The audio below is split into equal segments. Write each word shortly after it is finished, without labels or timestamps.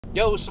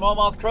Yo,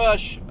 Smallmouth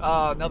Crush,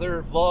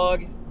 another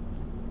vlog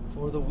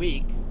for the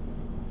week.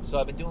 So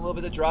I've been doing a little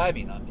bit of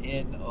driving. I'm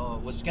in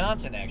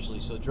Wisconsin actually,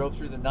 so drove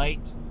through the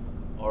night,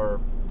 or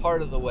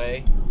part of the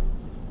way,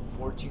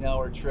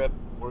 14-hour trip.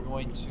 We're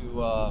going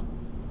to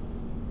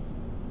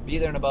be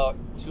there in about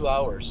 2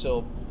 hours.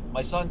 So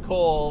my son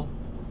Cole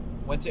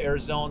went to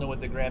Arizona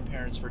with the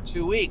grandparents for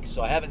 2 weeks,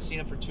 so I haven't seen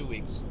him for 2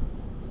 weeks.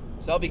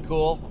 So that'll be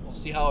cool. We'll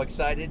see how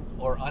excited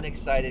or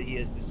unexcited he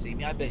is to see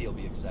me. I bet he'll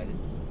be excited.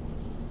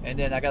 And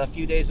then I got a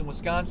few days in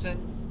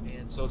Wisconsin,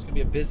 and so it's gonna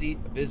be a busy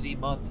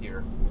month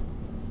here.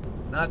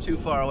 Not too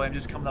far away. I'm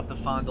just coming up to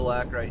Fond du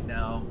Lac right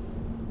now.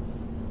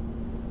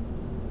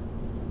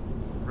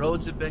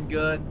 Roads have been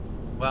good.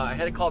 Well, I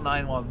had to call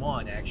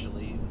 911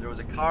 actually. There was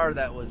a car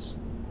that was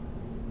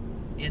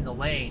in the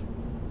lane,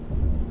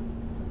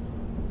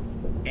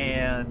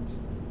 and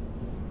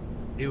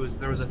there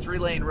was a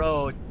 3-lane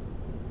road.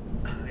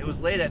 It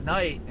was late at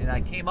night, and I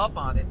came up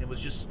on it, and it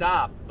was just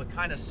stopped, but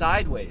kind of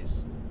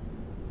sideways.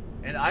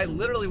 And I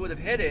literally would have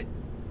hit it,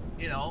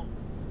 you know.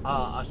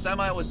 A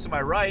semi was to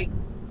my right.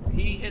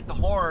 He hit the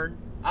horn.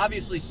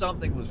 Obviously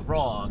something was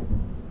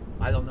wrong.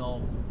 I don't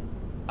know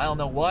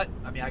what.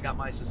 I mean, I got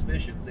my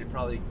suspicions. They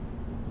probably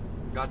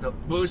got the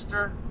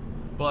booster,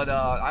 but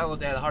I don't know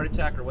if they had a heart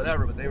attack or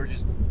whatever, but they were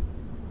just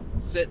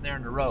sitting there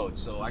in the road.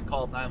 So I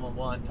called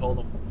 911, told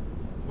them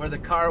where the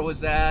car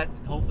was at,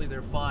 and hopefully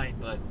they're fine.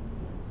 But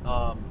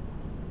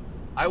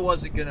I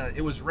wasn't gonna,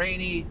 it was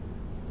rainy.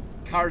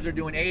 Cars are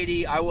doing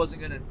 80. I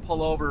wasn't gonna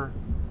pull over,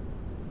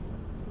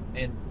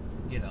 and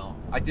you know,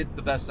 I did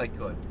the best I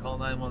could. Call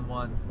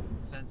 911.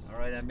 All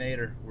right, I made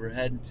her. We're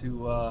heading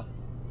to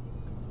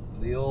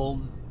the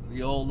old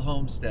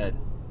homestead.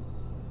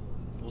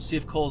 We'll see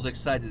if Cole's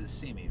excited to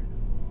see me.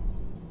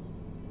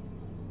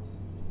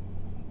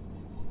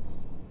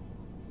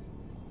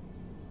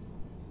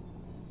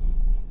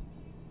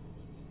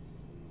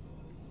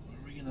 Where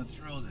are we gonna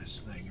throw this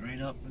thing?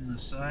 Right up in the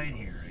side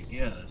here, I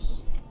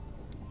guess.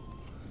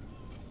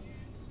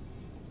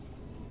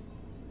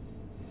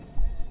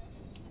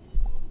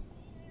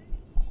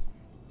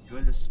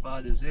 Good a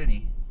spot as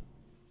any.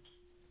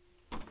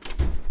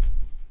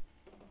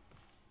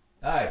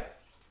 Hi.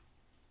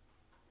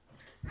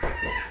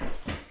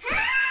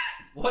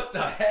 What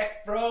the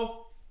heck,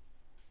 bro?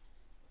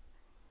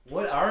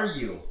 What are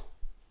you?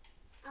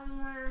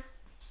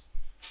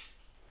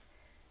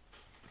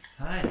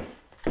 Hi.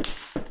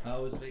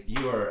 How was it?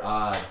 You are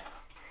odd.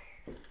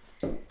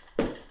 All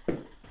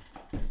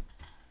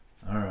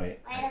right.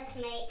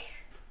 Rattlesnake.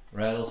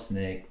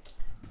 Rattlesnake.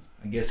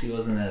 I guess he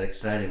wasn't that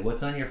excited.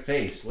 What's on your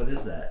face? What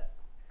is that?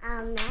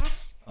 A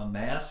mask. A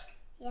mask?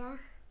 Yeah.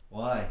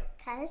 Why?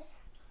 'Cause.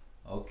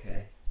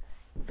 Okay.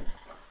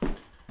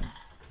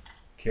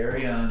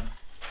 Carry on.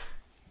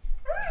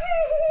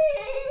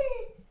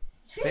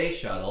 Space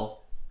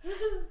shuttle.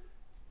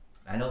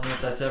 I don't know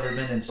if that's ever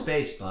been in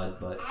space, bud,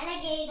 but...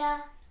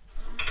 Alligator.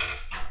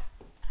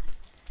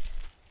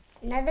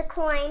 Another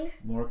coin.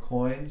 More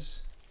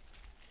coins.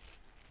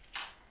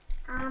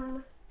 What's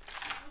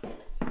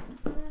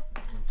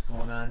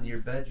going on in your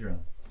bedroom?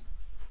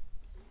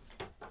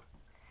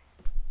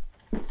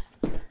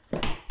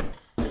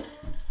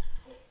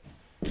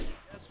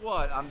 Guess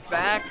what? I'm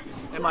back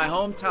in my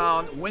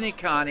hometown,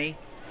 Winneconne,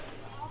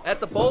 at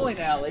the bowling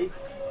alley.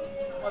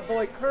 My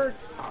boy Kurt.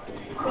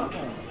 What's up,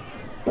 man?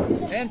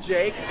 And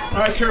Jake. All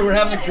right, Kurt, we're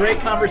having a great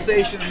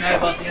conversation tonight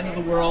about the end of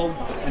the world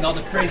and all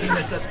the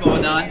craziness that's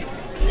going on.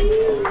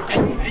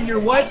 And your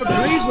wife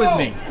agrees with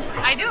me.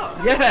 I do.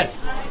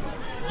 Yes.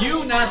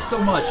 You, not so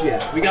much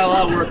yet. We got a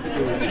lot of work to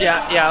do.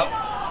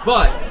 Yeah.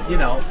 But, you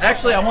know,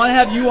 actually I want to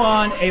have you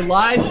on a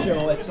live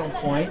show at some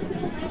point,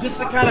 just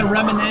to kind of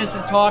reminisce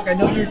and talk. I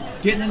know you're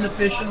getting into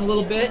fishing a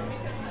little bit.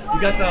 You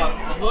got the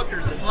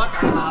hookers and hook.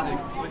 I don't know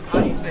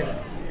how do you say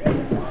that?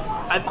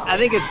 I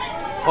think it's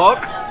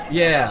hook.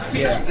 Yeah.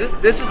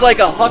 This is like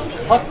a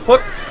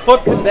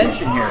hook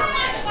convention here.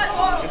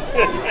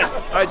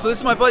 All right, so this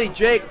is my buddy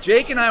Jake.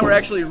 Jake and I were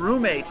actually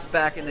roommates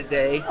back in the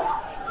day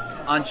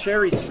on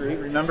Cherry Street.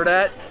 Remember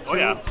that? Oh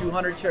yeah.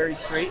 200 Cherry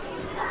Street.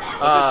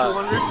 Was it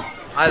 200?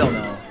 I don't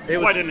know. It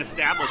was quite an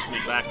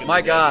establishment back in the day.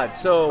 My God.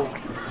 So,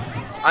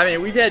 I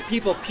mean, we've had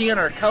people pee on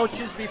our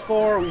couches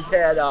before. We've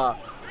had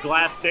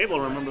Glass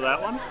table, remember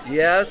that one?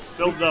 yes.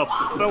 Filled the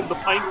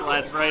pint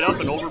glass right up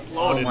and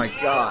overflowed. Oh my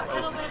God.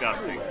 That was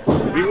disgusting.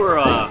 We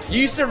were He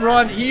used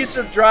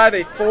to drive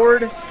a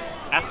Ford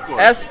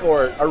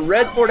Escort, a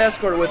red Ford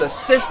Escort with a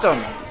system,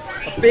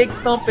 a big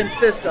thumping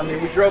system. I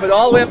mean, we drove it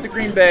all the way up to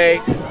Green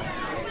Bay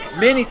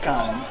many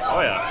times.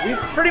 Oh yeah. We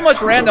pretty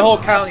much ran the whole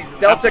county.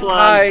 Delta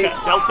Chi.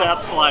 Delta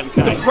Epsilon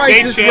Chi. The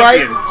Price is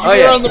Right. You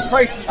were on The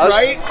Price is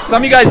Right.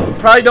 Some of you guys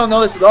probably don't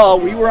know this at all.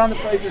 We were on The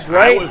Price is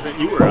Right. I wasn't.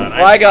 You were on.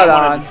 Well, I got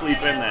wanted on. to sleep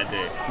in that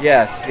day.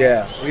 Yes,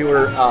 yeah. We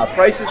were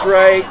Price is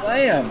Right. I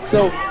am.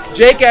 So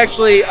Jake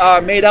actually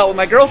made out with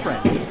my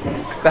girlfriend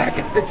back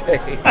in the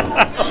day.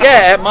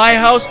 Yeah, at my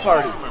house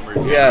party.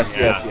 Yes.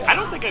 I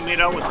don't think I made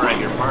out with her at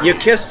your party. You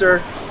kissed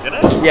her. Did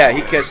I? Yeah,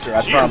 he kissed her.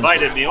 I She promise.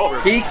 invited me over.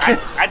 He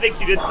kissed. I think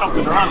you did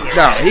something wrong there.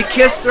 No, he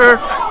kissed her,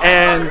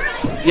 and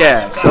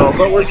Yeah, so,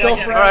 but we're still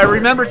friends. All right, I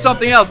remembered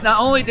something else. Not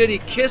only did he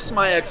kiss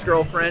my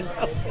ex-girlfriend,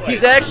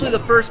 he's actually the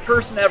first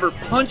person to ever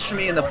punch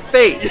me in the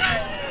face.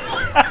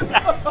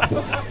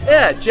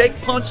 Yeah,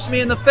 Jake punched me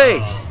in the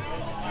face.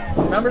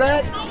 Remember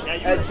that?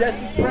 At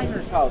Jesse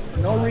Springer's house for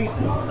no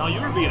reason. No, you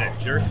were being a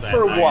jerk that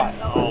For night. what?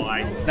 Oh,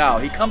 No,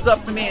 he comes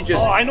up to me and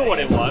just... Oh, I know what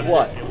it was.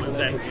 What? It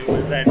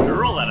was that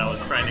girl that I was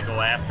trying to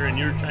go after, and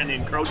you were trying to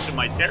encroach in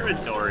my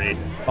territory.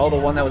 Oh, the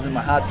one that was in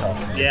my hot tub.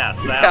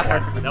 Yes,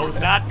 that was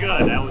not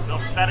good. That was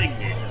upsetting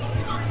me.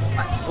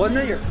 Wasn't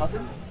it your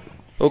cousin?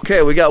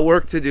 Okay, we got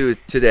work to do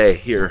today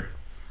here.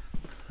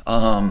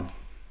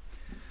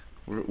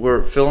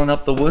 We're filling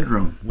up the wood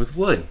room with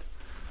wood.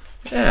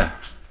 Yeah,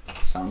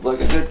 sounds like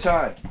a good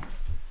time.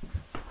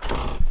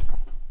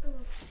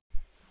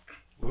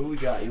 What do we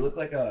got? You look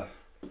like a...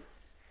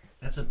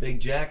 That's a big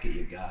jacket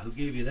you got. Who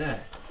gave you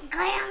that?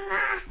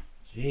 Grandma.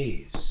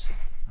 Jeez.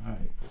 All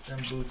right, put them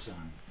boots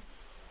on.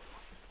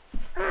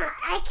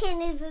 I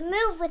can't even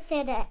move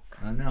within it.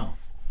 I know.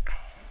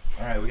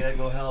 All right, we gotta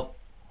go help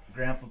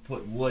Grandpa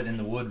put wood in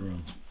the wood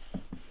room.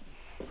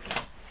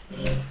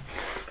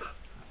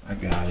 I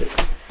got it.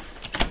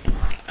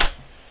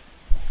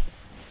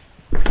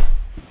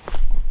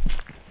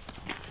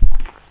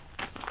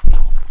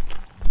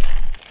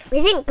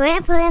 Isn't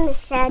Grandpa in the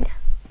shed?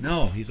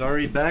 No, he's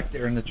already back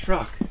there in the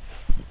truck.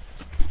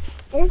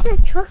 Is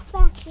the truck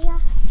back here?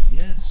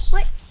 Yes.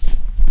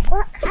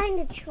 What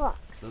kind of truck?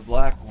 The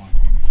black one.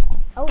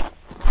 Oh.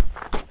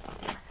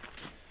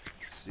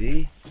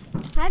 See?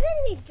 How did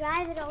he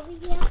drive it over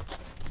here?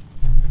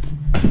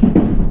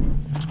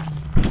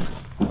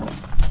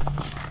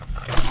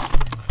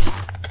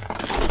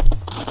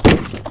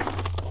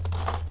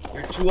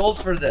 You're too old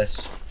for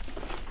this.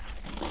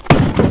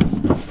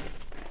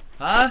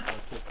 Huh?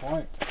 That's the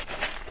point.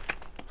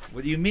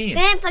 What do you mean?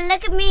 Grandpa,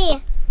 look at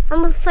me.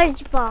 I'm a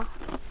fridge ball.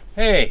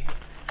 Hey,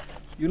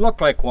 you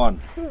look like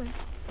one.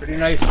 Pretty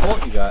nice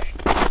coat you got.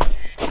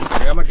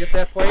 Grandma, get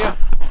that for you?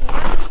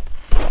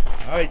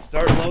 All right,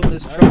 start loading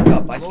this truck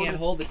up. I can't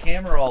hold the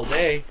camera all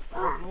day.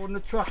 Loading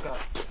the truck up.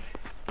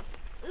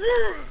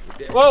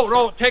 Whoa,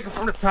 no, take it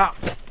from the top.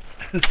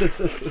 Take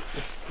it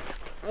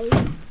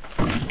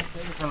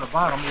from the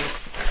bottom, you'll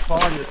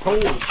fall on your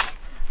toes.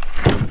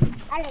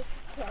 I like it.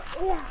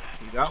 Yeah.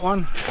 You got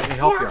one? Let me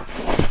help you.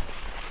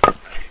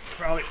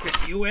 Probably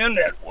fit you in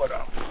that wood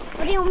up.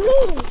 What do you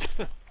mean?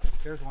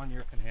 Here's one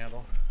you can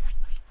handle.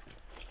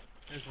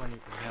 Here's one you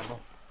can handle.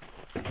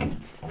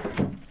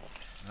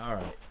 All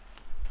right.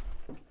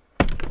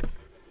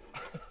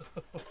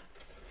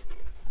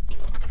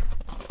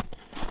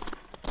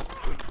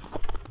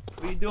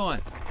 What are you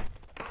doing?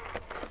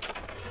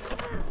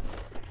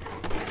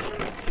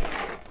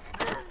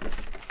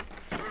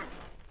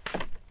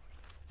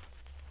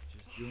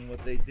 Just doing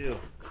what they do.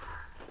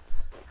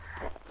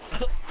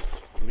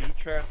 Will you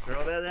try to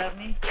throw that at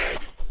me?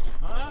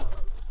 Huh?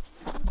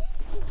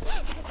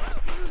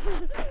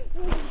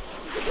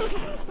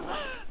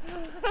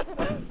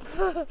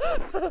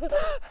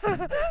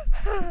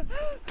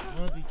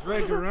 Want to be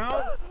dragged around?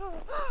 Is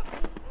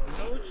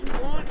that what you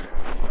want?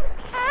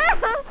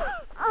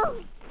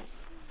 Oh,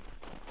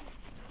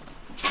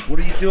 What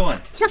are you doing?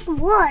 chuck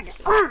wood.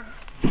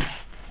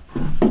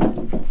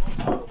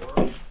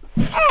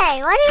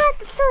 Hey, why do you have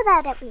to throw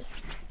that at me?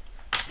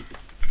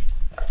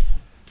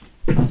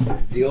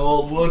 The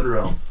old wood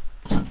room.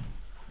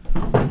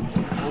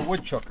 We're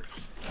woodchuckers.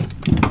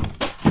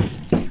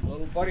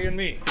 Little buddy and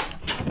me.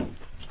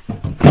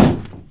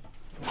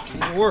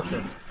 He's a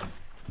worker.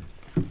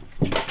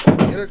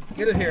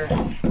 Get it here.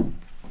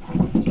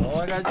 So all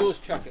I gotta do is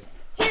chuck it.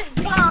 Here's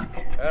block.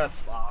 That's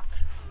block.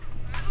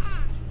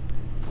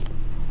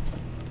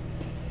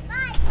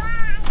 Bye.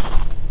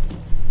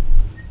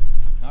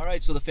 All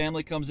right, so the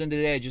family comes in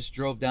today. I just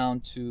drove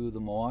down to the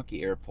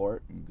Milwaukee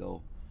airport and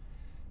go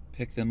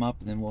pick them up,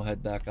 and then we'll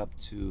head back up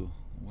to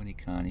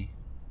Winneconne.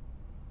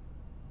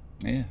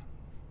 Yeah,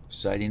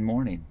 exciting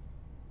morning.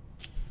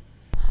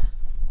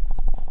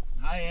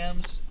 Hi,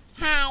 Ems.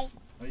 Hi.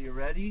 Are you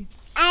ready?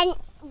 And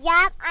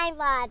yep, I'm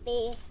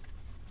Bobby.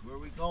 Where are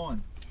we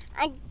going?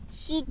 And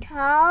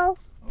Cheeto.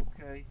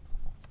 Okay.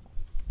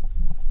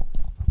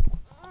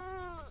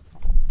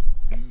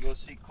 You can go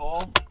see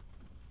Cole?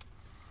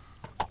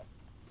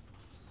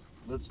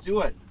 Let's do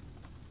it.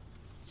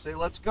 Say,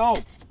 let's go.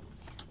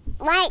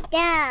 Right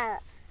there.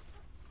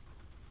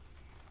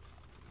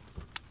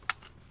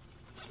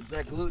 Is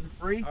that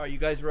gluten-free? Are you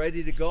guys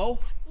ready to go?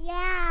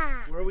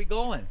 Yeah. Where are we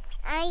going?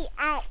 I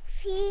at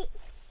fish.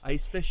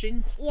 Ice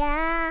fishing?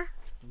 Yeah.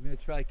 We're gonna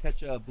try to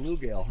catch a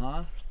bluegill,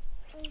 huh?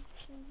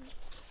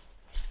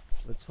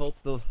 Let's hope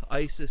the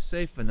ice is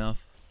safe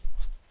enough.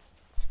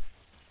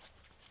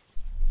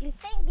 You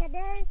think it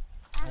is?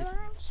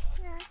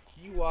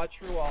 Can you watch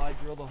her while I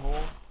drill the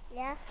hole?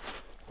 Yeah.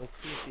 Let's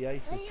see if the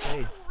ice is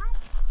safe.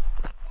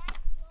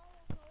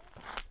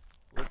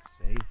 Looks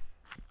safe.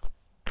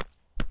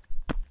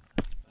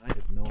 I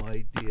have no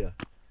idea.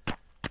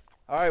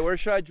 All right, where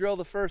should I drill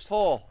the first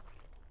hole?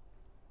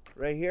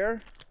 Right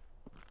here?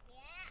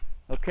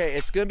 Yeah. Okay,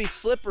 it's gonna be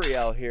slippery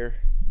out here.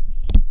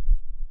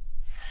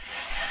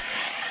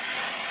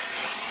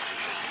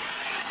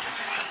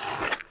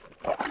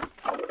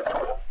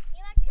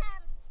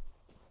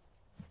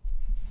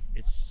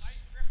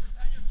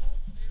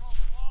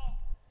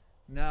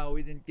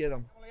 we didn't get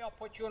them. Emily, I'll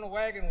put you in a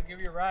wagon. We'll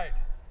give you a ride.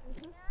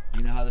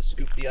 You know how to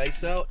scoop the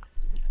ice out?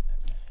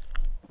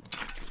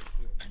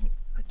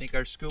 I think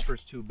our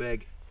scooper's too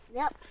big.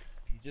 Yep.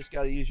 You just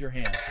got to use your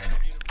hands.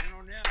 You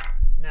don't have.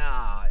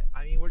 Nah,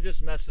 I mean, we're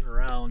just messing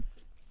around.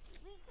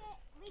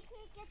 We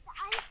can't get the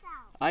ice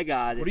out. I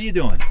got it. What are you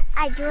doing?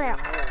 I drill.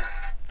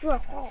 Drill a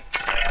hole.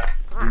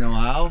 You know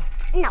how?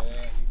 No.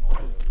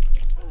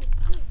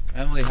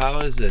 Emily, how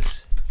is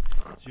this?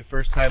 It's your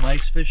first time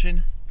ice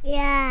fishing?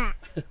 Yeah.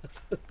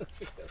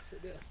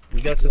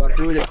 We got some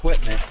crude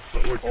equipment,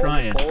 but we're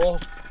trying.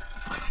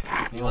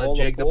 You want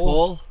to jig the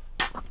pole?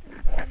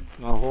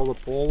 You want to hold the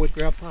pole with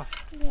Grandpa?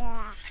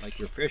 Yeah. Like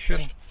you're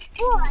fishing?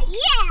 Oh,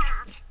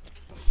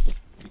 yeah.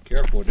 Be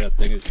careful with that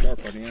thing. It's sharp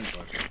on the end,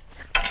 bud.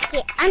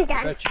 Okay, I'm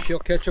done. Bet you she'll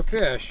catch a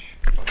fish.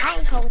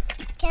 I hold.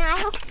 Can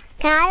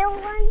I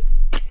hold one?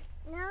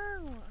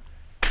 No.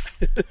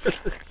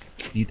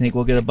 Do you think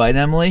we'll get a bite,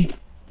 Emily?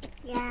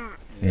 Yeah.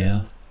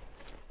 Yeah.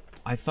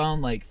 I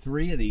found like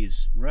 3 of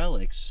these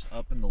relics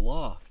up in the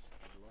loft.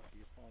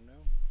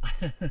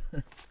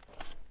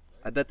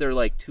 I bet they're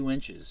like 2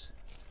 inches.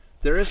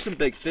 There is some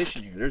big fish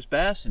in here. There's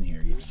bass in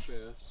here. There's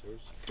bass.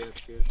 There's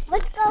catfish.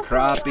 Let's go.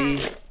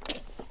 Crappie.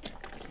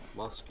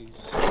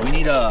 Muskies. We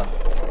need a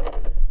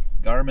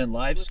Garmin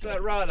live. Lift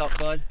that rod up,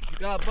 bud. You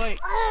got a bite.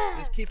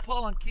 Just keep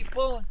pulling. Keep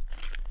pulling.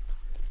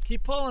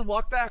 Keep pulling.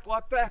 Walk back.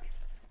 Walk back.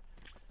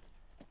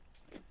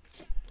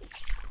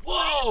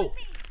 Whoa!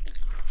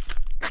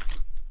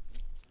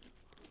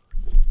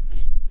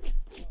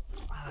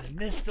 I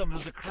missed him. It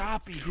was a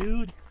crappie,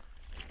 dude.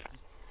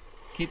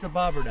 Keep the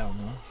bobber down,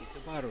 though. Keep the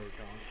bottom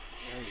down.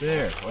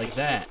 There, like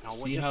that. Now,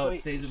 See just how wait.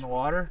 it stays in the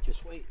water?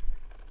 Just wait.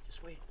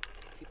 Just wait.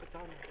 Keep it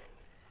down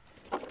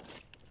there.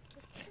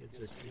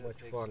 It's too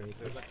much fun.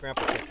 Let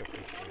Grandpa take a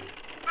fish for you.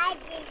 I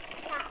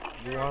just got.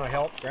 You want to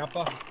help,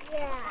 Grandpa?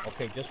 Yeah.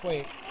 Okay, just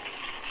wait.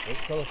 Wait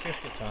till the fish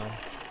gets on.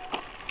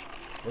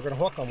 We're going to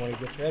hook him when he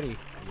gets ready.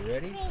 Are you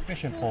ready?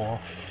 Fishing pole.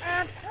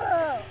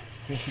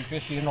 Fishy,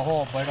 fishy in the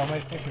hole. Bite on my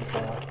fishing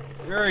pole.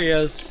 There he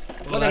is.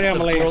 Well, Look at that's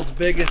Emily. the world's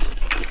biggest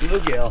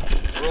bluegill.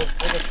 World's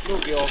biggest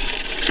bluegill.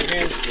 Your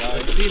hands,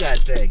 guys. See that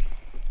thing?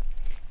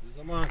 He's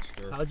a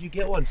monster. How'd you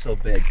get one so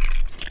big?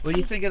 What do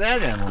you think of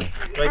that, Emily?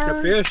 Like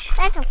the fish?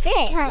 That's a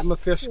fish. Give him a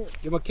fish.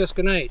 Give him a kiss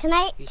goodnight. Can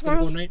I? He's Can going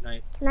to I, go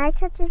night-night. can I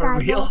touch his For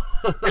eyeball?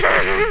 real?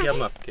 Give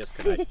him a kiss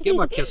goodnight. Give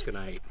him a kiss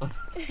goodnight.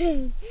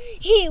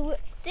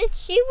 Did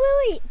she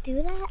really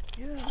do that?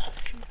 Yeah.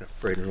 She's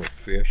afraid of little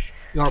fish.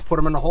 You want to put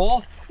him in the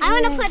hole? I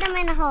want to put him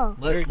in a hole.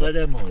 Let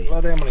Emily.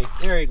 Let Emily.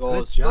 There he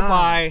goes. Good job.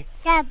 Goodbye.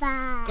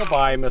 Goodbye.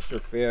 Goodbye, Mr.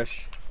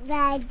 Fish.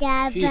 Bye,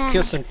 bye, She's bye.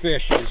 kissing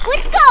fishes.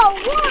 Let's go.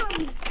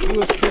 One. He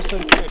was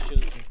kissing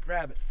fishes.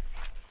 Grab it.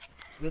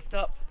 Lift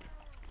up.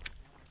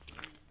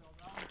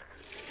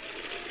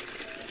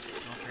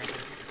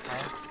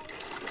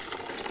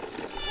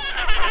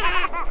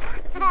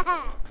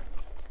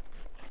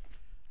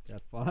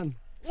 That fun?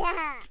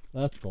 Yeah.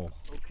 Let's go.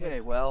 Okay,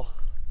 well,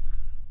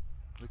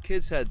 the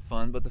kids had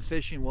fun, but the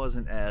fishing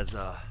wasn't as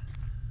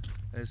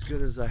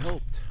good as I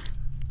hoped.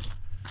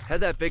 Had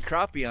that big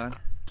crappie on.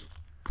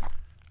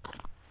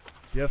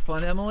 You have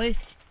fun, Emily?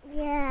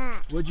 Yeah.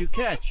 What'd you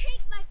catch?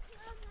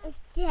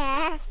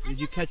 Yeah. Did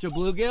you catch a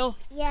bluegill?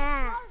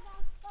 Yeah.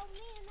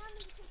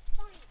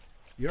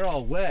 You're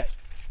all wet.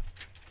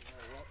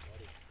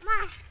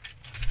 Ma.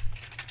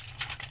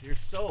 You're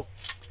soaked.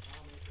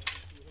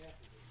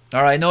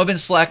 All right, I know I've been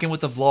slacking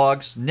with the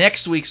vlogs.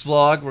 Next week's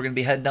vlog, we're going to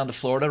be heading down to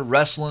Florida,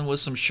 wrestling with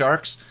some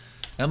sharks.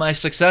 Am I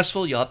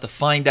successful? You'll have to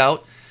find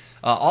out.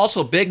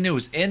 Also, big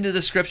news, in the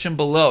description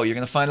below, you're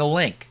going to find a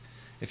link.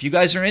 If you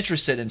guys are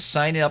interested in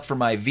signing up for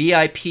my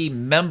VIP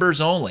members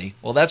only,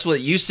 well, that's what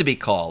it used to be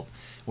called.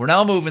 We're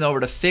now moving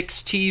over to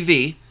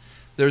PHYXTV.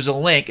 There's a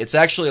link. It's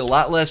actually a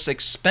lot less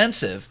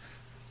expensive.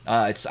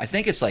 I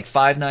think it's like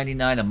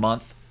 $5.99 a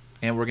month,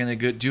 and we're going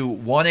to do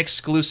one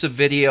exclusive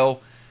video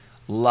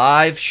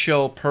live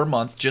show per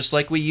month, just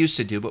like we used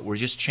to do, but we're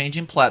just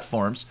changing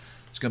platforms.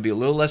 It's going to be a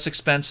little less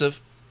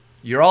expensive.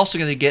 You're also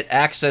going to get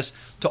access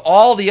to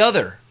all the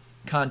other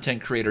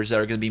content creators that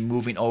are going to be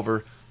moving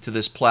over to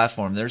this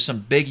platform. There's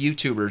some big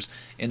YouTubers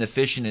in the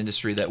fishing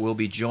industry that will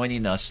be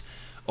joining us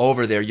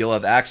over there. You'll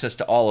have access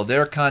to all of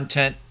their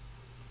content,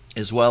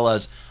 as well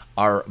as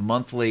our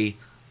monthly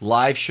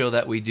live show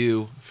that we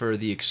do for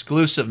the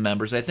exclusive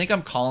members. I think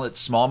I'm calling it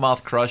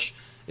SmallmouthCrush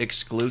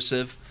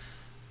Exclusive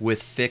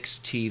with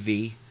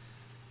PHYXTV,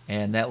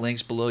 and that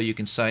link's below. You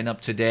can sign up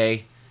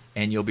today,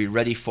 and you'll be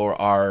ready for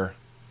our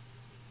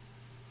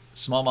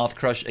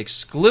SmallmouthCrush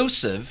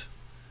Exclusive,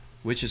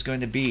 which is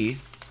going to be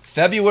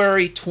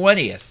February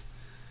 20th.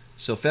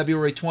 So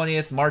February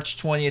 20th, March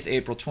 20th,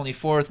 April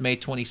 24th, May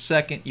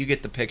 22nd. You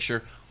get the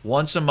picture.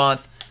 Once a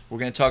month, we're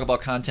going to talk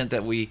about content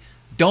that we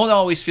don't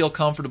always feel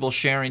comfortable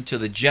sharing to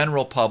the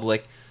general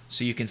public.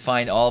 So you can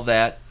find all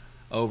that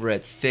over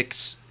at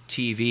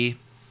PHYXTV.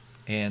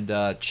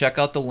 And check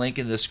out the link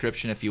in the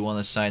description if you want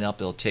to sign up.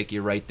 It'll take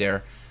you right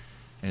there.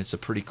 And it's a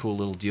pretty cool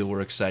little deal.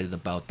 We're excited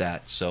about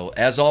that. So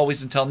as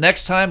always, until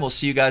next time, we'll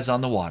see you guys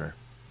on the water.